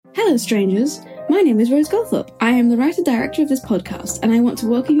Hello, strangers. My name is Rose Goldthorpe. I am the writer-director of this podcast, and I want to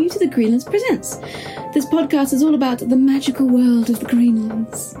welcome you to the Greenlands Presents. This podcast is all about the magical world of the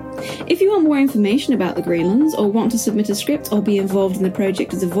Greenlands. If you want more information about the Greenlands, or want to submit a script or be involved in the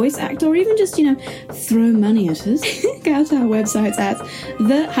project as a voice actor, or even just, throw money at us, check out our websites at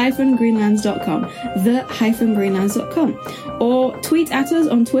the-greenlands.com, the-greenlands.com, or tweet at us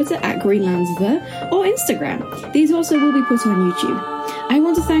on Twitter at GreenlandsThe, or Instagram. These also will be put on YouTube. I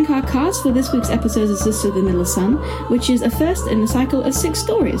want to thank our cast for this week's episode of Sister of the Middle Sun, which is a first in a cycle of 6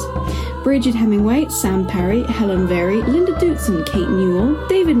 stories. Bridget Hemingway, Sam Perry, Helen Very, Linda Dootson, Kate Newell,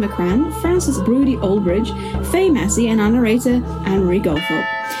 David McCran, Frances Broody Aldbridge, Faye Massey, and our narrator, Anne-Marie Goldthorpe.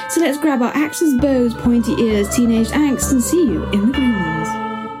 So let's grab our axes, bows, pointy ears, teenage angst, and see you in the Greenlands.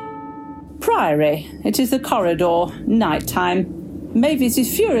 Priory. It is the corridor. Night time. Mavis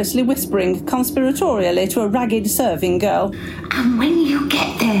is furiously whispering conspiratorially to a ragged serving girl. And when you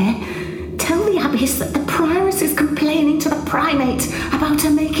get there, tell the abbess that the prioress is complaining to the primate about her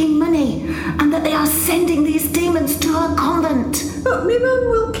making money, and that they are sending these demons to her convent. But my mum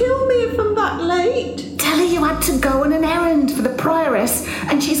will kill me if I'm back late. Tell her you had to go on an errand for the prioress,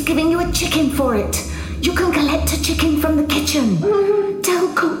 and she's giving you a chicken for it. You can collect a chicken from the kitchen. Tell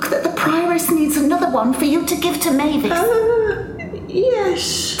cook that the prioress needs another one for you to give to Mavis.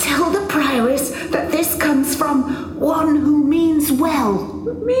 Yes. Tell the prioress that this comes from one who means well.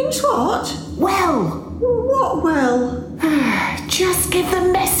 Means what? Well. What well? Just give the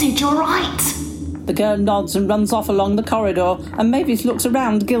message, all right? The girl nods and runs off along the corridor, and Mavis looks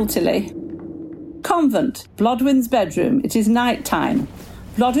around guiltily. Convent. Blodwen's bedroom. It is night time.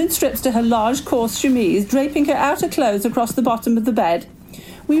 Blodwen strips to her large, coarse chemise, draping her outer clothes across the bottom of the bed.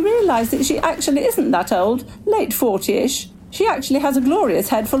 We realise that she actually isn't that old, late 40-ish. She actually has a glorious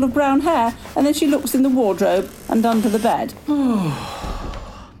head full of brown hair, and then she looks in the wardrobe and under the bed.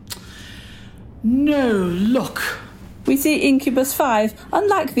 No, look. We see Incubus 5.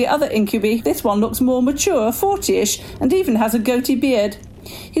 Unlike the other incubi, this one looks more mature, 40-ish, and even has a goatee beard.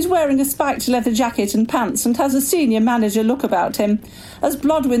 He's wearing a spiked leather jacket and pants and has a senior manager look about him. As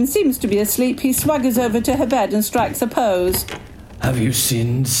Blodwen seems to be asleep, he swaggers over to her bed and strikes a pose. Have you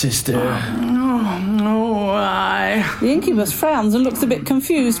sinned, sister? Oh, aye. The incubus frowns and looks a bit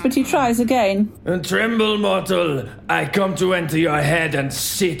confused, but he tries again. Tremble, mortal. I come to enter your head and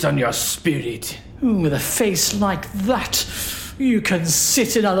sit on your spirit. With a face like that, you can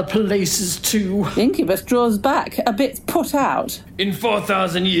sit in other places too. The incubus draws back, a bit put out. In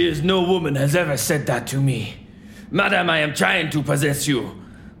 4,000 years, no woman has ever said that to me. Madam, I am trying to possess you.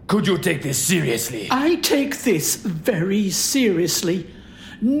 Could you take this seriously? I take this very seriously.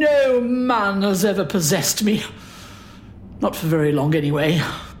 No man has ever possessed me. Not for very long, anyway.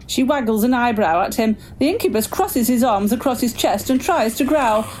 She waggles an eyebrow at him. The incubus crosses his arms across his chest and tries to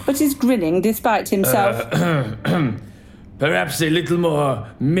growl, but is grinning despite himself. Perhaps a little more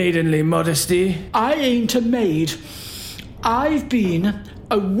maidenly modesty? I ain't a maid. I've been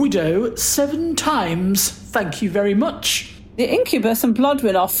a widow 7 times. Thank you very much. The incubus and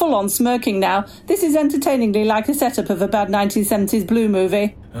Blodwen are full-on smirking now. This is entertainingly like a setup of a bad 1970s blue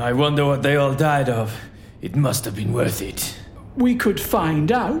movie. I wonder what they all died of. It must have been worth it. We could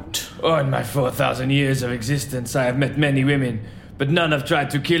find out. Oh, in my 4,000 years of existence, I have met many women, but none have tried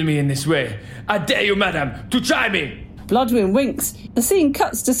to kill me in this way. I dare you, madam, to try me! Blodwen winks. The scene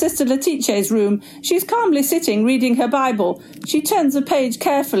cuts to Sister Letice's room. She's calmly sitting, reading her Bible. She turns a page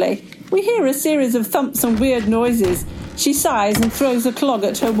carefully. We hear a series of thumps and weird noises. She sighs and throws a clog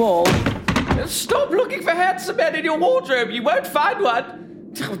at her wall. Stop looking for handsome men in your wardrobe. You won't find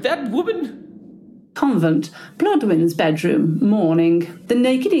one. That woman... Convent. Blodwen's bedroom. Morning. The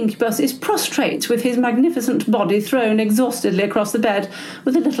naked incubus is prostrate with his magnificent body thrown exhaustedly across the bed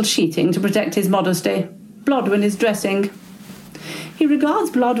with a little sheeting to protect his modesty. Blodwen is dressing. He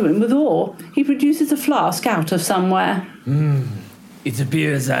regards Blodwen with awe. He produces a flask out of somewhere. It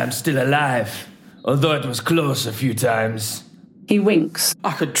appears I am still alive, although it was close a few times. He winks.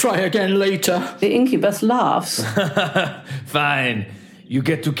 I could try again later. The incubus laughs. Fine. You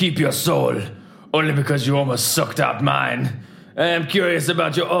get to keep your soul, only because you almost sucked out mine. I am curious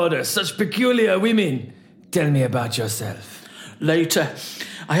about your order. Such peculiar women. Tell me about yourself. Later.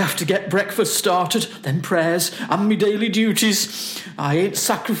 I have to get breakfast started, then prayers, and me daily duties. I ain't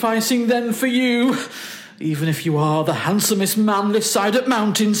sacrificing them for you, even if you are the handsomest man this side of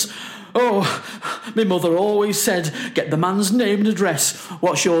mountains. Oh, my mother always said, get the man's name and address.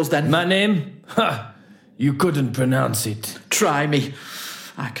 What's yours then? My name? Ha! You couldn't pronounce it. Try me.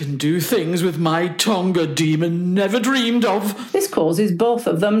 I can do things with my tongue a demon never dreamed of. This causes both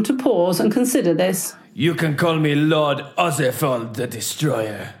of them to pause and consider this. You can call me Lord Ozefald the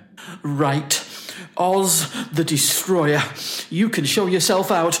Destroyer. Right. Oz the Destroyer. You can show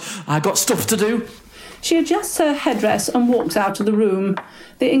yourself out. I got stuff to do. She adjusts her headdress and walks out of the room.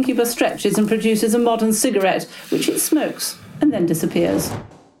 The incubus stretches and produces a modern cigarette, which it smokes and then disappears.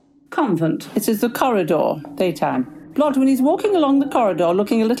 Convent. It is the corridor, daytime. Blodwyn is walking along the corridor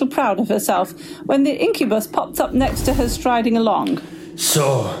looking a little proud of herself when the incubus pops up next to her striding along.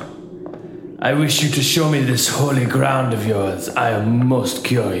 So, I wish you to show me this holy ground of yours. I am most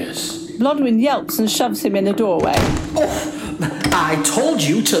curious. Blodwyn yelps and shoves him in a doorway. Oh, I told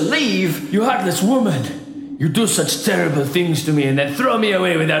you to leave. You heartless woman! You do such terrible things to me and then throw me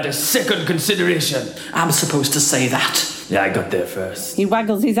away without a second consideration. I'm supposed to say that. Yeah, I got there first. He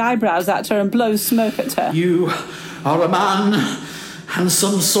waggles his eyebrows at her and blows smoke at her. You are a man and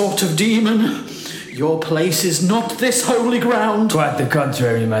some sort of demon. Your place is not this holy ground. Quite the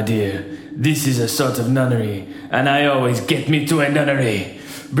contrary, my dear. This is a sort of nunnery, and I always get me to a nunnery.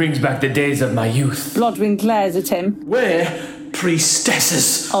 Brings back the days of my youth. Blodwyn glares at him. We're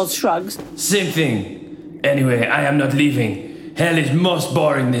priestesses. Oz shrugs. Same thing. Anyway, I am not leaving. Hell is most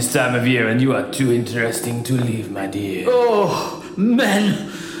boring this time of year, and you are too interesting to leave, my dear. Oh,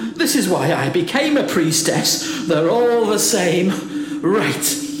 men. This is why I became a priestess. They're all the same. Right.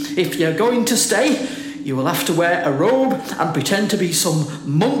 If you're going to stay, you will have to wear a robe and pretend to be some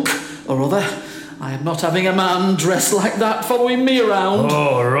monk or other. I am not having a man dressed like that following me around.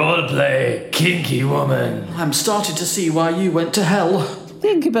 Oh, roleplay. Kinky woman. I'm starting to see why you went to hell. The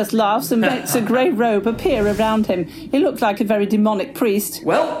incubus laughs and makes a grey robe appear around him. He looks like a very demonic priest.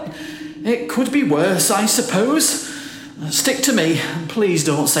 Well, it could be worse, I suppose. Stick to me, and please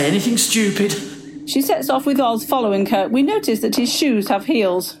don't say anything stupid. She sets off with Oz following her. We notice that his shoes have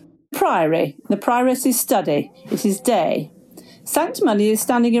heels. Priory. The prioress's study. It is day. Sanctimony is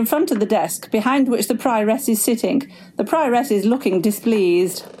standing in front of the desk, behind which the prioress is sitting. The prioress is looking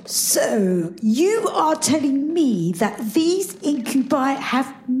displeased. So, you are telling me that these incubi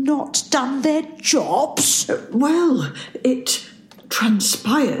have not done their jobs? Well, it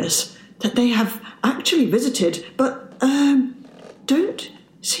transpires that they have actually visited, but, don't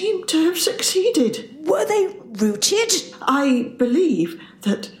seem to have succeeded. Were they routed? I believe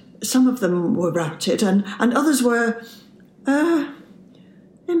that some of them were routed and others were,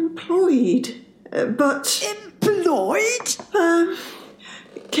 employed, but... Employed?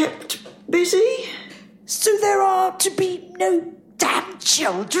 Kept busy. So there are to be no damn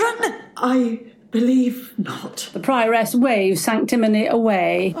children? I believe not. The prioress waves Sanctimony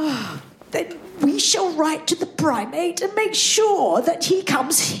away. Then we shall write to the primate and make sure that he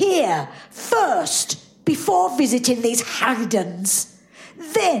comes here first, before visiting these harridans.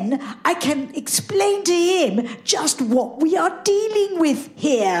 Then I can explain to him just what we are dealing with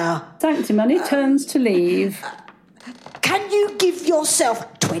here. Sanctimony turns to leave. Can you give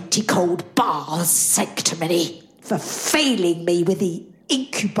yourself 20 cold bars, Sanctimony, for failing me with the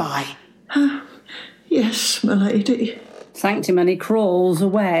incubi? Yes, my lady. Sanctimony crawls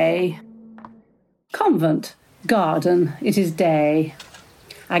away. Convent. Garden. It is day.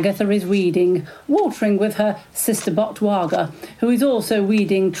 Agatha is weeding, watering with her sister Botwaga, who is also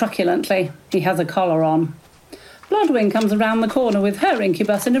weeding truculently. He has a collar on. Blodwyn comes around the corner with her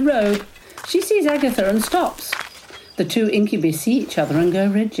incubus in a robe. She sees Agatha and stops. The two incubi see each other and go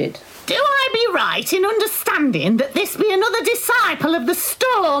rigid. Do I be right in understanding that this be another disciple of the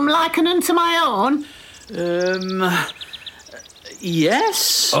storm likened unto my own?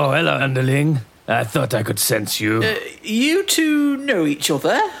 Yes? Oh, hello, underling. I thought I could sense you. You two know each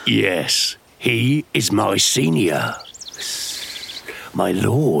other? Yes, he is my senior. My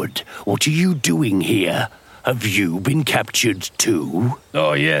lord, what are you doing here? Have you been captured too?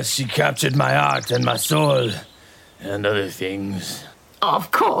 Oh, yes, she captured my heart and my soul. And other things.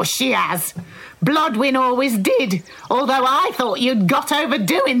 Of course she has. Blodwyn always did, although I thought you'd got over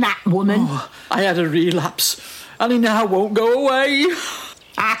doing that, woman. Oh, I had a relapse, and he now won't go away.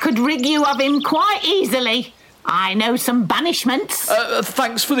 I could rig you of him quite easily. I know some banishments.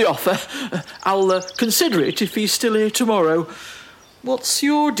 Thanks for the offer. I'll consider it if he's still here tomorrow. What's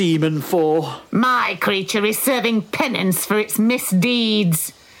your demon for? My creature is serving penance for its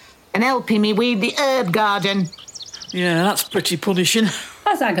misdeeds and helping me weed the herb garden. Yeah, that's pretty punishing.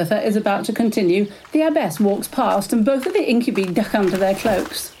 As Agatha is about to continue, the abbess walks past and both of the incubi duck under their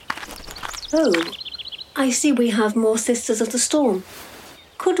cloaks. Oh, I see we have more Sisters of the Storm.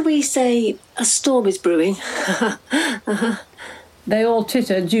 Could we say a storm is brewing? They all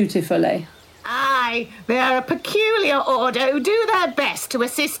titter dutifully. Aye, they are a peculiar order who do their best to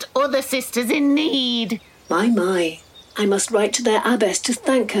assist other sisters in need. My. I must write to their abbess to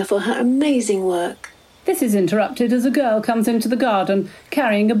thank her for her amazing work. This is interrupted as a girl comes into the garden,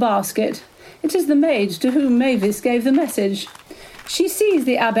 carrying a basket. It is the maid to whom Mavis gave the message. She sees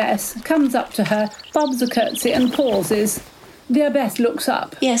the abbess, comes up to her, bobs a curtsy and pauses. The abbess looks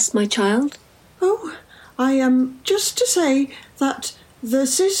up. Yes, my child? Oh, I am just to say that the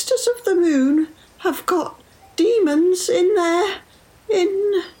Sisters of the Moon have got demons in their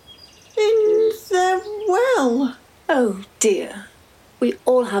well. Oh, dear. We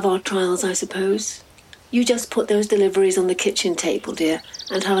all have our trials, I suppose. You just put those deliveries on the kitchen table, dear,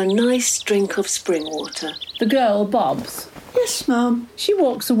 and have a nice drink of spring water. The girl bobs. Yes, ma'am. She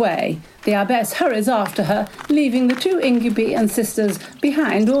walks away. The abbess hurries after her, leaving the two Incubi and sisters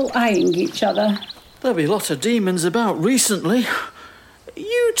behind, all eyeing each other. There'll be lots of demons about recently.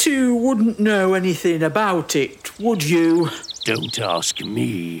 You two wouldn't know anything about it, would you? Don't ask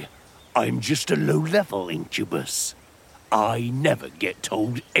me. I'm just a low-level incubus. I never get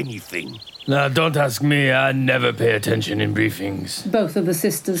told anything. Now, don't ask me. I never pay attention in briefings. Both of the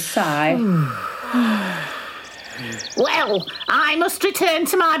sisters sigh. Well, I must return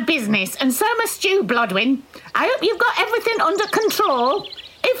to my business, and so must you, Blodwyn. I hope you've got everything under control.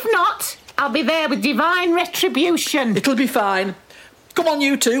 If not, I'll be there with divine retribution. It'll be fine. Come on,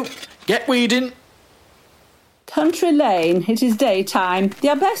 you two. Get weeding. Country Lane. It is daytime. The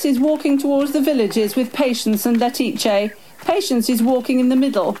abbess is walking towards the villages with Patience and Letice. Patience is walking in the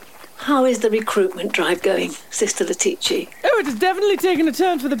middle. How is the recruitment drive going, Sister Letice? Oh, it has definitely taken a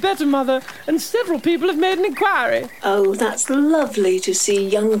turn for the better, Mother, and several people have made an inquiry. Oh, that's lovely to see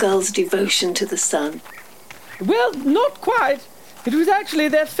young girls' devotion to the sun. Well, not quite. It was actually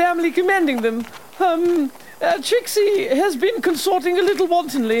their family commending them. Trixie has been consorting a little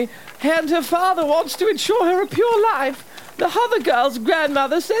wantonly, and her father wants to ensure her a pure life. The other girl's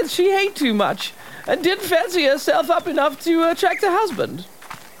grandmother says she ate too much, and didn't fancy herself up enough to attract a husband.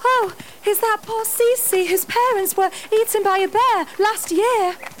 Oh, is that poor Cece whose parents were eaten by a bear last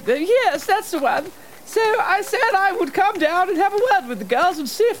year? Yes, that's the one. So I said I would come down and have a word with the girls and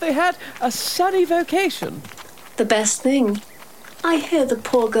see if they had a sunny vocation. The best thing. I hear the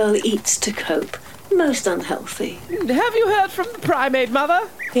poor girl eats to cope. Most unhealthy. Have you heard from the primate, Mother?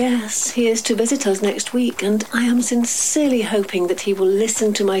 Yes, he is to visit us next week, and I am sincerely hoping that he will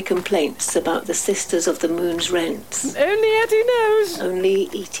listen to my complaints about the Sisters of the Moon's rents. Only Etty knows. Only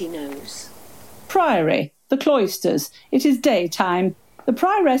Etty knows. Priory. The cloisters. It is daytime. The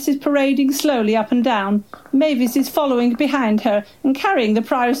prioress is parading slowly up and down. Mavis is following behind her and carrying the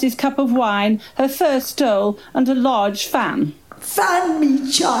prioress's cup of wine, her fur stole, and a large fan. Fan me,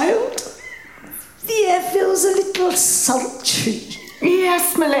 child. The air feels a little sultry.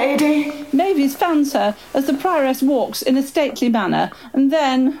 Yes, my lady. Mavis fans her as the prioress walks in a stately manner, and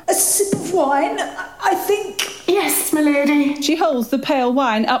then... A sip of wine, I think. Yes, my lady. She holds the pale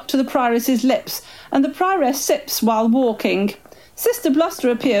wine up to the prioress's lips, and the prioress sips while walking. Sister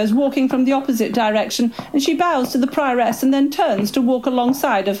Bluster appears, walking from the opposite direction, and she bows to the prioress and then turns to walk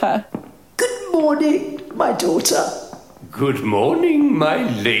alongside of her. Good morning, my daughter. Good morning, my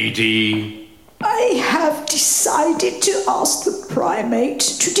lady. I have decided to ask the primate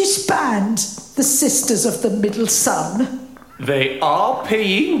to disband the Sisters of the Middle Sun. They are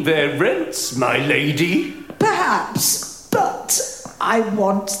paying their rents, my lady. Perhaps, but I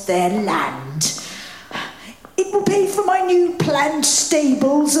want their land. It will pay for my new planned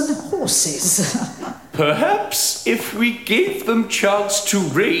stables and horses. Perhaps if we gave them chance to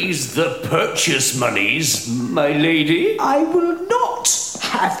raise the purchase monies, my lady. I will not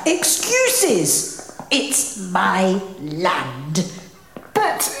have excuses. It's my land.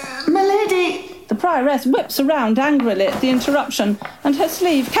 But, my lady... The prioress whips around angrily at the interruption, and her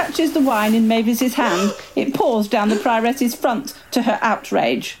sleeve catches the wine in Mavis's hand. It pours down the prioress's front to her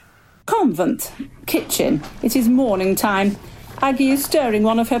outrage. Convent. Kitchen. It is morning time. Aggie is stirring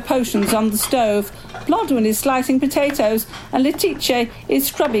one of her potions on the stove. Blodwyn is slicing potatoes, and Letice is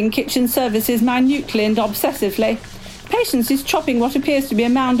scrubbing kitchen services minutely and obsessively. Patience is chopping what appears to be a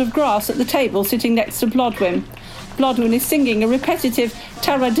mound of grass at the table sitting next to Blodwyn. Blodwyn is singing a repetitive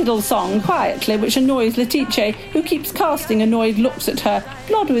taradiddle song quietly, which annoys Letice, who keeps casting annoyed looks at her.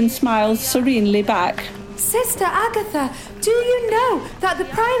 Blodwyn smiles serenely back. Sister Agatha, do you know that the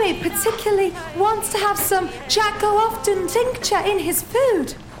primate particularly wants to have some Jack-o'-often tincture in his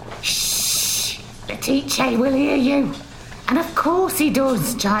food? Shh! Letice will hear you. And of course he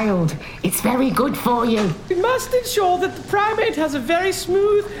does, child. It's very good for you. We must ensure that the primate has a very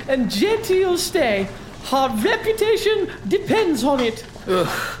smooth and genteel stay. Our reputation depends on it.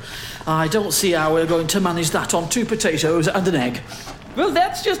 Ugh, I don't see how we're going to manage that on 2 potatoes and an egg. Well,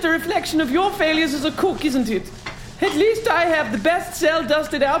 that's just a reflection of your failures as a cook, isn't it? At least I have the best cell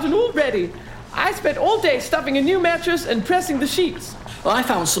dusted out and all ready. I spent all day stuffing a new mattress and pressing the sheets. Well, I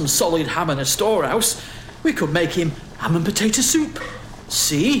found some solid ham in a storehouse. We could make him ham and potato soup.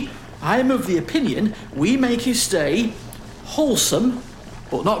 See, I am of the opinion we make his stay wholesome,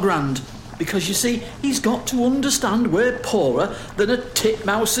 but not grand. Because, you see, he's got to understand we're poorer than a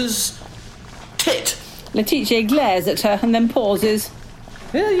titmouse's tit. Letitia glares at her and then pauses.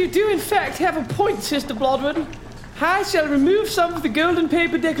 Well, you do in fact have a point, Sister Blodwin. I shall remove some of the golden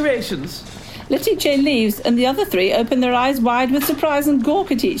paper decorations. Letitia leaves and the other three open their eyes wide with surprise and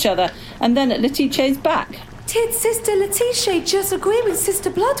gawk at each other, and then at Letitia's back. Did Sister Letitia just agree with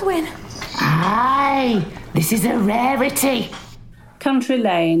Sister Blodwin? Aye, this is a rarity. Country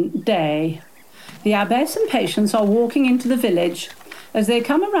Lane, day. The abbess and patients are walking into the village. As they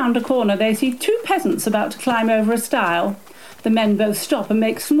come around a corner, they see two peasants about to climb over a stile. The men both stop and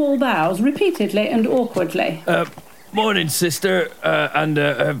make small bows, repeatedly and awkwardly. Morning, sister,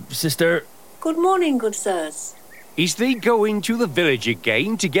 sister. Good morning, good sirs. Is thee going to the village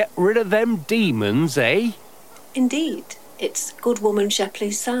again to get rid of them demons, eh? Indeed, it's good woman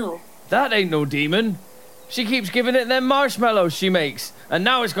Shepley's sow. That ain't no demon. She keeps giving it them marshmallows she makes, and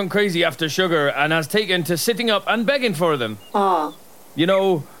now it's gone crazy after sugar and has taken to sitting up and begging for them. Ah. You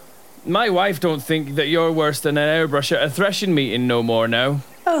know, my wife don't think that you're worse than an airbrush at a threshing meeting no more now.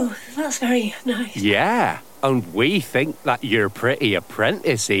 Oh, that's very nice. Yeah, and we think that your pretty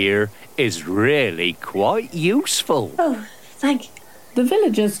apprentice here is really quite useful. Oh, thank you. The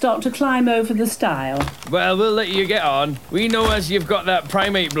villagers start to climb over the stile. Well, we'll let you get on. We know as you've got that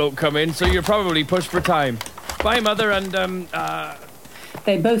primate bloke coming, so you're probably pushed for time. Bye, Mother, and,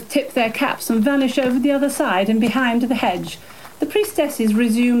 They both tip their caps and vanish over the other side and behind the hedge. The priestesses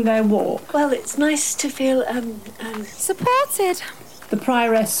resume their walk. Well, it's nice to feel, supported. The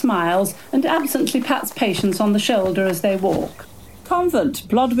prioress smiles and absently pats Patience on the shoulder as they walk. Convent,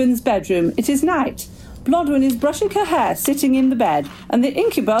 Blodwin's bedroom. It is night. Blodwin is brushing her hair, sitting in the bed, and the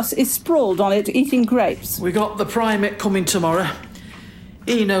incubus is sprawled on it, eating grapes. We got the primate coming tomorrow.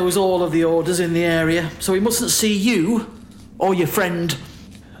 He knows all of the orders in the area, so he mustn't see you or your friend.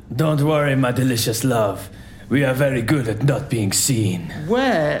 Don't worry, my delicious love. We are very good at not being seen.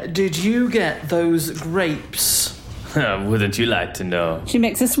 Where did you get those grapes? Wouldn't you like to know? She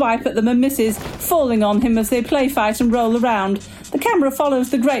makes a swipe at them and misses, falling on him as they play fight and roll around. The camera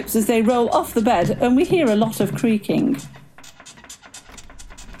follows the grapes as they roll off the bed, and we hear a lot of creaking.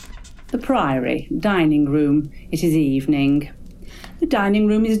 The Priory, dining room. It is evening. The dining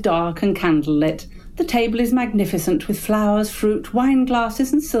room is dark and candlelit. The table is magnificent with flowers, fruit, wine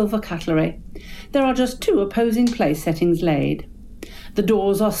glasses and silver cutlery. There are just two opposing place settings laid. The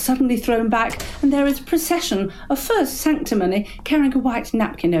doors are suddenly thrown back, and there is a procession of First Sanctimony carrying a white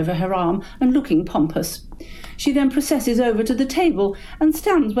napkin over her arm and looking pompous. She then processes over to the table and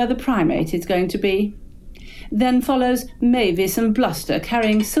stands where the primate is going to be. Then follows Mavis and Bluster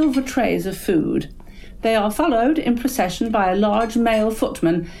carrying silver trays of food. They are followed in procession by a large male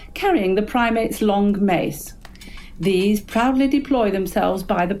footman carrying the primate's long mace. These proudly deploy themselves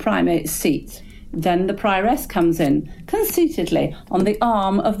by the primate's seats. Then the prioress comes in, conceitedly, on the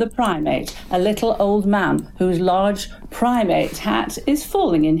arm of the primate, a little old man whose large primate hat is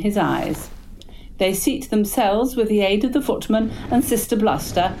falling in his eyes. They seat themselves with the aid of the footman and Sister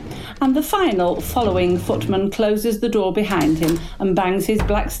Bluster, and the final following footman closes the door behind him and bangs his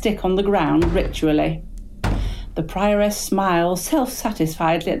black stick on the ground ritually. The prioress smiles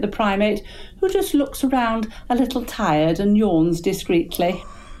self-satisfiedly at the primate, who just looks around a little tired and yawns discreetly.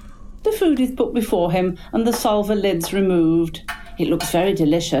 The food is put before him and the salver lids removed. It looks very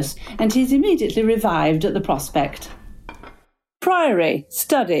delicious, and he is immediately revived at the prospect. Priory,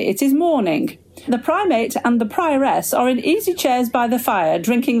 study, it is morning. The primate and the prioress are in easy chairs by the fire,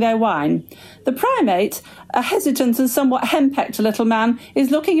 drinking their wine. The primate, a hesitant and somewhat henpecked little man, is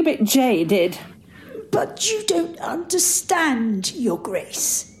looking a bit jaded. But you don't understand, Your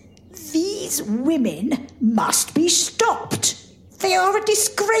Grace. These women must be stopped. They are a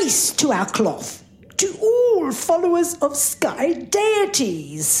disgrace to our cloth, to all followers of sky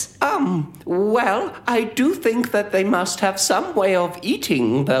deities. Well, I do think that they must have some way of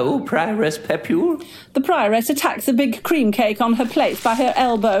eating, though, Prioress Pepule. The prioress attacks a big cream cake on her plate by her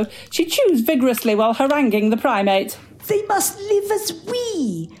elbow. She chews vigorously while haranguing the primate. They must live as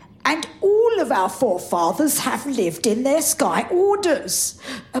we, and all of our forefathers have lived in their sky orders,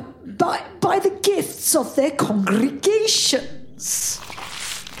 by the gifts of their congregations.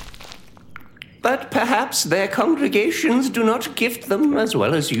 But perhaps their congregations do not gift them as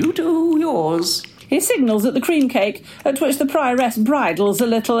well as you do yours. He signals at the cream cake, at which the prioress bridles a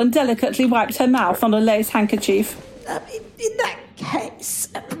little and delicately wipes her mouth on a lace handkerchief. In that case,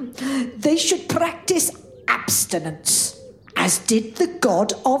 They should practice abstinence, as did the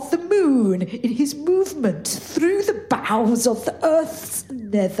god of the moon in his movement through the bowels of the earth's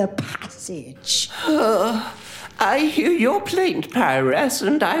nether passage. I hear your plaint, Prioress,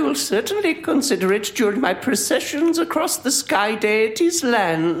 and I will certainly consider it during my processions across the Sky Deity's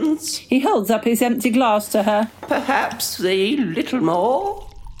lands. He holds up his empty glass to her. Perhaps a little more?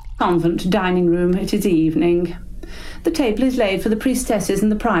 Convent dining room. It is evening. The table is laid for the priestesses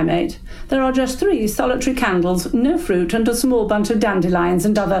and the primate. There are just 3 solitary candles, no fruit, and a small bunch of dandelions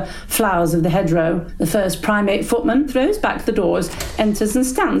and other flowers of the hedgerow. The first primate footman throws back the doors, enters and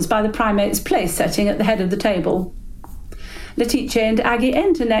stands by the primate's place setting at the head of the table. Letitia and Aggie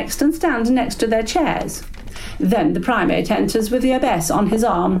enter next and stand next to their chairs. Then the primate enters with the abbess on his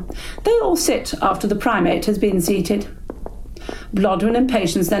arm. They all sit after the primate has been seated. Blodwyn and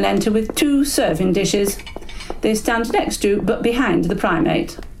Patience then enter with 2 serving dishes. They stand next to, but behind, the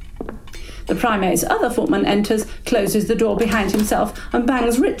primate. The primate's other footman enters, closes the door behind himself, and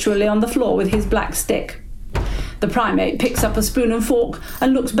bangs ritually on the floor with his black stick. The primate picks up a spoon and fork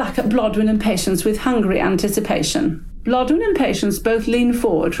and looks back at Blodwyn and Patience with hungry anticipation. Blodwyn and Patience both lean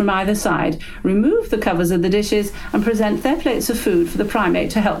forward from either side, remove the covers of the dishes, and present their plates of food for the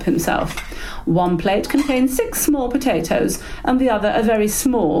primate to help himself. One plate contains 6 small potatoes, and the other a very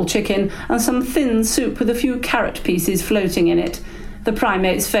small chicken, and some thin soup with a few carrot pieces floating in it. The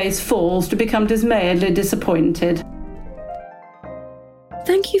primate's face falls to become dismayedly disappointed.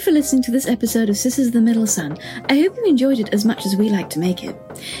 Thank you for listening to this episode of Sisters of the Middle Sun. I hope you enjoyed it as much as we like to make it.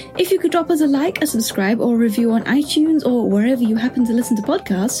 If you could drop us a like, a subscribe, or a review on iTunes or wherever you happen to listen to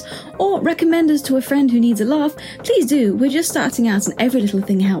podcasts, or recommend us to a friend who needs a laugh, please do. We're just starting out and every little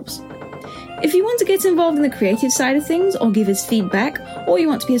thing helps. If you want to get involved in the creative side of things, or give us feedback, or you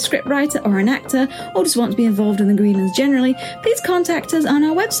want to be a scriptwriter or an actor, or just want to be involved in the Greenlands generally, please contact us on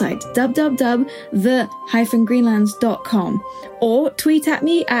our website, www.the-greenlands.com, or tweet at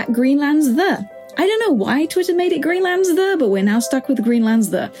me at GreenlandsThe. I don't know why Twitter made it GreenlandsThe, but we're now stuck with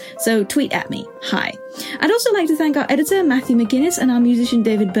GreenlandsThe, so tweet at me. Hi. I'd also like to thank our editor, Matthew McGuinness, and our musician,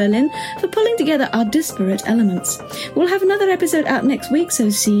 David Berlin, for pulling together our disparate elements. We'll have another episode out next week, so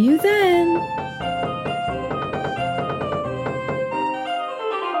see you then!